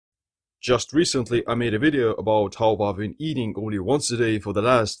Just recently I made a video about how I've been eating only once a day for the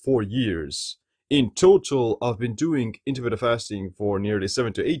last 4 years. In total, I've been doing intermittent fasting for nearly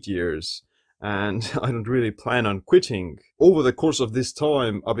 7 to 8 years, and I don't really plan on quitting. Over the course of this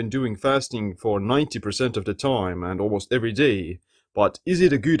time, I've been doing fasting for 90% of the time and almost every day. But is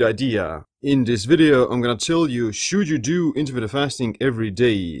it a good idea? In this video, I'm gonna tell you, should you do intermittent fasting every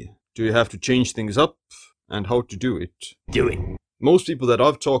day? Do you have to change things up? And how to do it? Do it. Most people that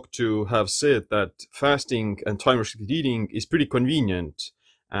I've talked to have said that fasting and time-restricted eating is pretty convenient,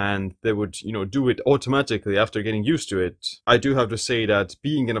 and they would, do it automatically after getting used to it. I do have to say that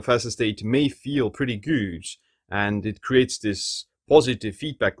being in a fasted state may feel pretty good, and it creates this positive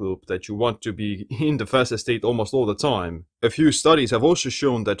feedback loop that you want to be in the fasted state almost all the time. A few studies have also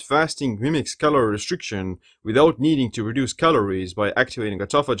shown that fasting mimics calorie restriction without needing to reduce calories by activating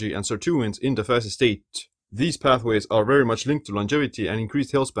autophagy and sirtuins in the fasted state. These pathways are very much linked to longevity and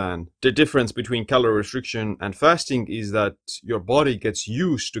increased health span. The difference between calorie restriction and fasting is that your body gets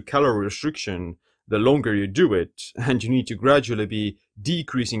used to calorie restriction the longer you do it, and you need to gradually be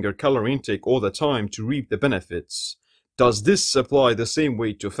decreasing your calorie intake all the time to reap the benefits. Does this apply the same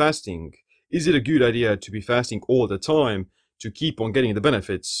way to fasting? Is it a good idea to be fasting all the time to keep on getting the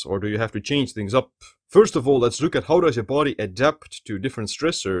benefits, or do you have to change things up? First of all, let's look at how does your body adapt to different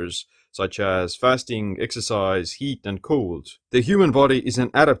stressors, such as fasting, exercise, heat, and cold. The human body is an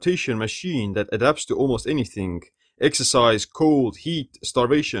adaptation machine that adapts to almost anything. Exercise, cold, heat,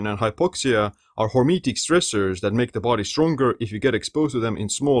 starvation, and hypoxia are hormetic stressors that make the body stronger if you get exposed to them in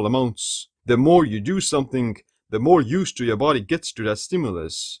small amounts. The more you do something, the more used to your body gets to that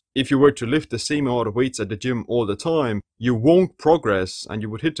stimulus. If you were to lift the same amount of weights at the gym all the time, you won't progress and you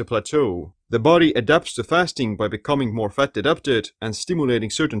would hit a plateau. The body adapts to fasting by becoming more fat adapted and stimulating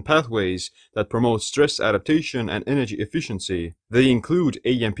certain pathways that promote stress adaptation and energy efficiency. They include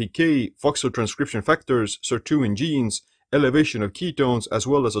AMPK, phosphotranscription factors, sirtuin genes, elevation of ketones, as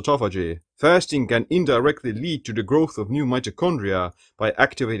well as autophagy. Fasting can indirectly lead to the growth of new mitochondria by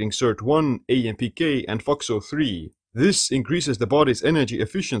activating SIRT1, AMPK, and FOXO3. This increases the body's energy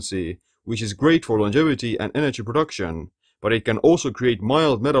efficiency, which is great for longevity and energy production, but it can also create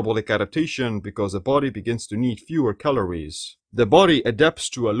mild metabolic adaptation because the body begins to need fewer calories. The body adapts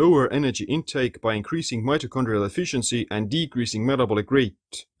to a lower energy intake by increasing mitochondrial efficiency and decreasing metabolic rate.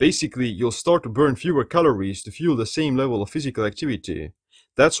 Basically, you'll start to burn fewer calories to fuel the same level of physical activity.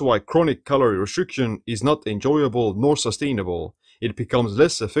 That's why chronic calorie restriction is not enjoyable nor sustainable. It becomes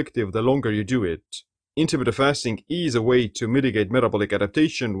less effective the longer you do it. Intermittent fasting is a way to mitigate metabolic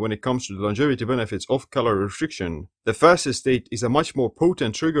adaptation when it comes to the longevity benefits of calorie restriction. The fasted state is a much more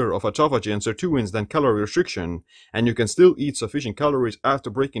potent trigger of autophagy and sirtuins than calorie restriction, and you can still eat sufficient calories after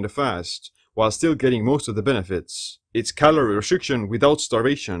breaking the fast, while still getting most of the benefits. It's calorie restriction without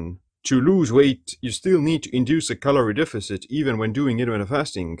starvation. To lose weight, you still need to induce a calorie deficit even when doing intermittent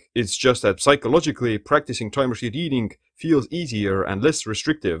fasting. It's just that psychologically, practicing time-restricted eating feels easier and less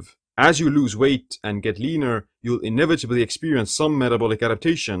restrictive. As you lose weight and get leaner, you'll inevitably experience some metabolic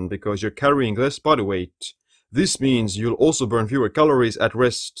adaptation because you're carrying less body weight. This means you'll also burn fewer calories at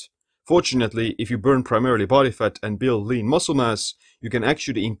rest. Fortunately, if you burn primarily body fat and build lean muscle mass, you can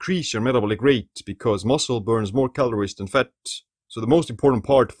actually increase your metabolic rate because muscle burns more calories than fat. So the most important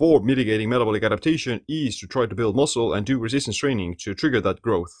part for mitigating metabolic adaptation is to try to build muscle and do resistance training to trigger that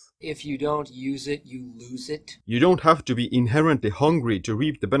growth. If you don't use it, you lose it. You don't have to be inherently hungry to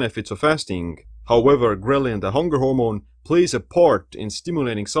reap the benefits of fasting. However, ghrelin, the hunger hormone, plays a part in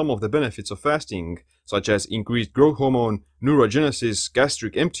stimulating some of the benefits of fasting, such as increased growth hormone, neurogenesis,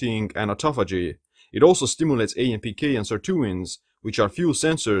 gastric emptying, and autophagy. It also stimulates AMPK and sirtuins, which are fuel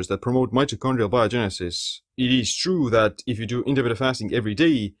sensors that promote mitochondrial biogenesis. It is true that if you do intermittent fasting every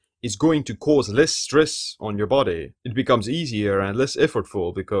day, it's going to cause less stress on your body. It becomes easier and less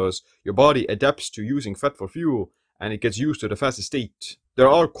effortful because your body adapts to using fat for fuel and it gets used to the fasted state. There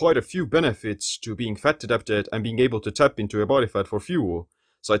are quite a few benefits to being fat adapted and being able to tap into your body fat for fuel,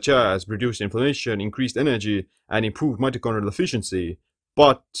 such as reduced inflammation, increased energy, and improved mitochondrial efficiency.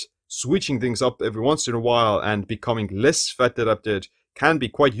 But switching things up every once in a while and becoming less fat adapted can be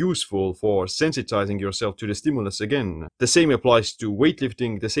quite useful for sensitizing yourself to the stimulus again. The same applies to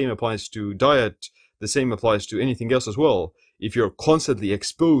weightlifting, the same applies to diet, the same applies to anything else as well. If you're constantly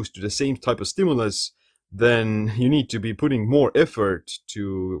exposed to the same type of stimulus, then you need to be putting more effort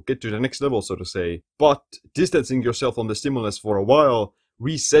to get to the next level, so to say. But distancing yourself from the stimulus for a while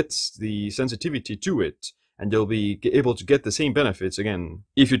resets the sensitivity to it, and you'll be able to get the same benefits again.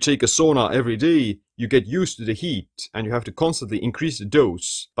 If you take a sauna every day, you get used to the heat and you have to constantly increase the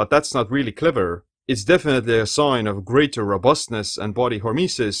dose, but that's not really clever. It's definitely a sign of greater robustness and body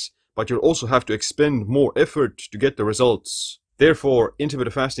hormesis, but you'll also have to expend more effort to get the results. Therefore,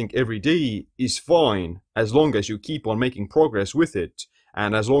 intermittent fasting every day is fine as long as you keep on making progress with it,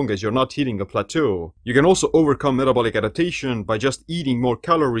 and as long as you're not hitting a plateau. You can also overcome metabolic adaptation by just eating more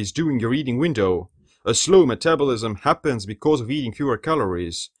calories during your eating window. A slow metabolism happens because of eating fewer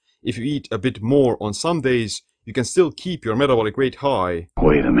calories. If you eat a bit more on some days, you can still keep your metabolic rate high.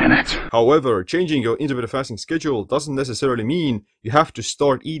 Wait a minute. However, changing your intermittent fasting schedule doesn't necessarily mean you have to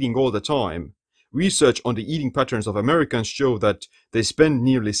start eating all the time. Research on the eating patterns of Americans show that they spend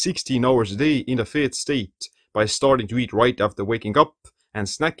nearly 16 hours a day in a fed state by starting to eat right after waking up and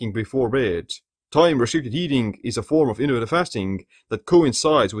snacking before bed. Time-restricted eating is a form of intermittent fasting that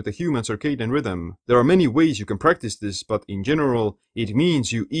coincides with the human circadian rhythm. There are many ways you can practice this, but in general, it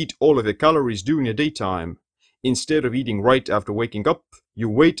means you eat all of your calories during the daytime. Instead of eating right after waking up, you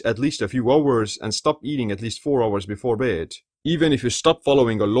wait at least a few hours and stop eating at least 4 hours before bed. Even if you stop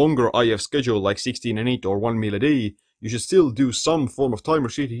following a longer IF schedule like 16 and 8 or 1 meal a day, you should still do some form of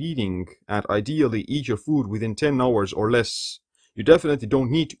time-restricted eating and ideally eat your food within 10 hours or less. You definitely don't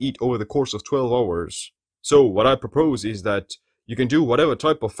need to eat over the course of 12 hours. So what I propose is that you can do whatever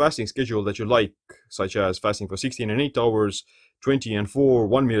type of fasting schedule that you like, such as fasting for 16 and 8 hours, 20 and 4,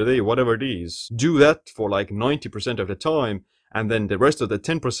 1 meal a day, whatever it is. Do that for like 90% of the time, and then the rest of the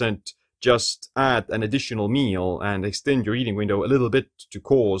 10% just add an additional meal and extend your eating window a little bit to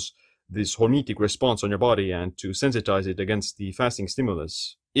cause this hormetic response on your body and to sensitize it against the fasting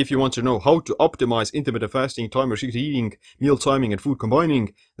stimulus. If you want to know how to optimize intermittent fasting, time-restricted eating, meal timing, and food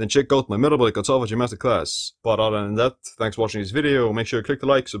combining, then check out my Metabolic Autophagy Masterclass. But other than that, thanks for watching this video. Make sure you click the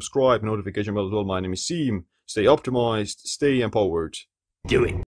like, subscribe, notification bell as well. My name is Seem. Stay optimized, stay empowered. Do it.